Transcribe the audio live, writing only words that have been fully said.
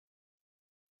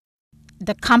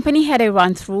The company had a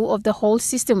run-through of the whole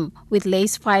system with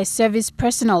Lae's fire service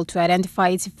personnel to identify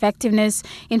its effectiveness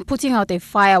in putting out a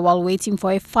fire while waiting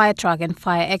for a fire truck and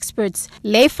fire experts.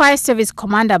 Lae Fire Service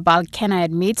Commander Balkena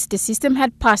admits the system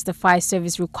had passed the fire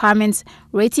service requirements,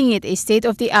 rating it a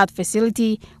state-of-the-art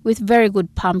facility with very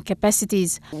good pump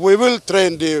capacities. We will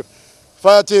train the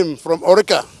fire team from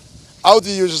Orica how to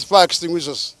use fire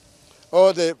extinguishers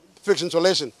or the fixed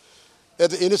insulation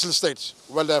at the initial stage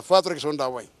while the fire truck is on their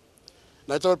way.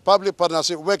 Public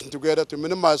partnership working together to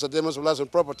minimize the damage of lives and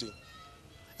property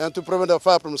and to prevent the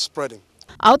fire from spreading.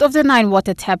 Out of the 9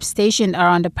 water taps stationed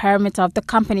around the perimeter of the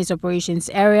company's operations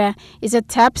area is a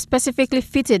tap specifically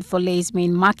fitted for Lae's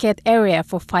main market area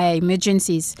for fire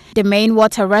emergencies. The main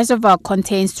water reservoir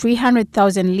contains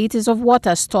 300,000 liters of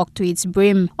water stocked to its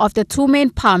brim. Of the 2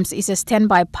 main pumps is a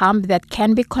standby pump that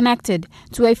can be connected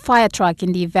to a fire truck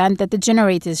in the event that the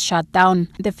generators shut down.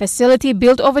 The facility,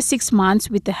 built over 6 months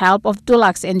with the help of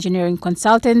Dulux engineering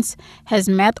consultants, has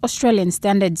met Australian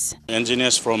standards.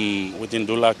 Engineers from within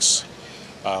Dulux,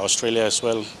 Australia as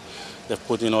well, they've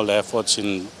put in all the efforts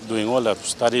in doing all the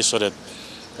studies so that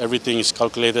everything is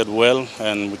calculated well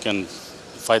and we can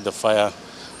fight the fire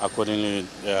accordingly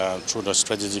through the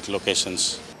strategic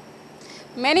locations.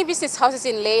 Many business houses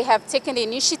in Lae have taken the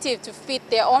initiative to fit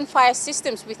their own fire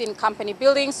systems within company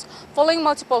buildings, following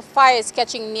multiple fires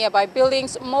catching nearby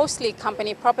buildings, mostly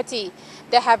company property.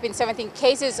 There have been 17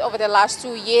 cases over the last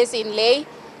 2 years in Lae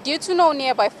due to no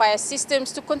nearby fire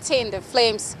systems to contain the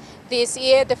flames. This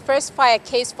year, the first fire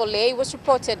case for Lae was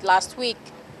reported last week.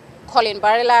 Colin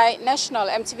Barilai, National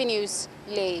EMTV News,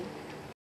 Lae.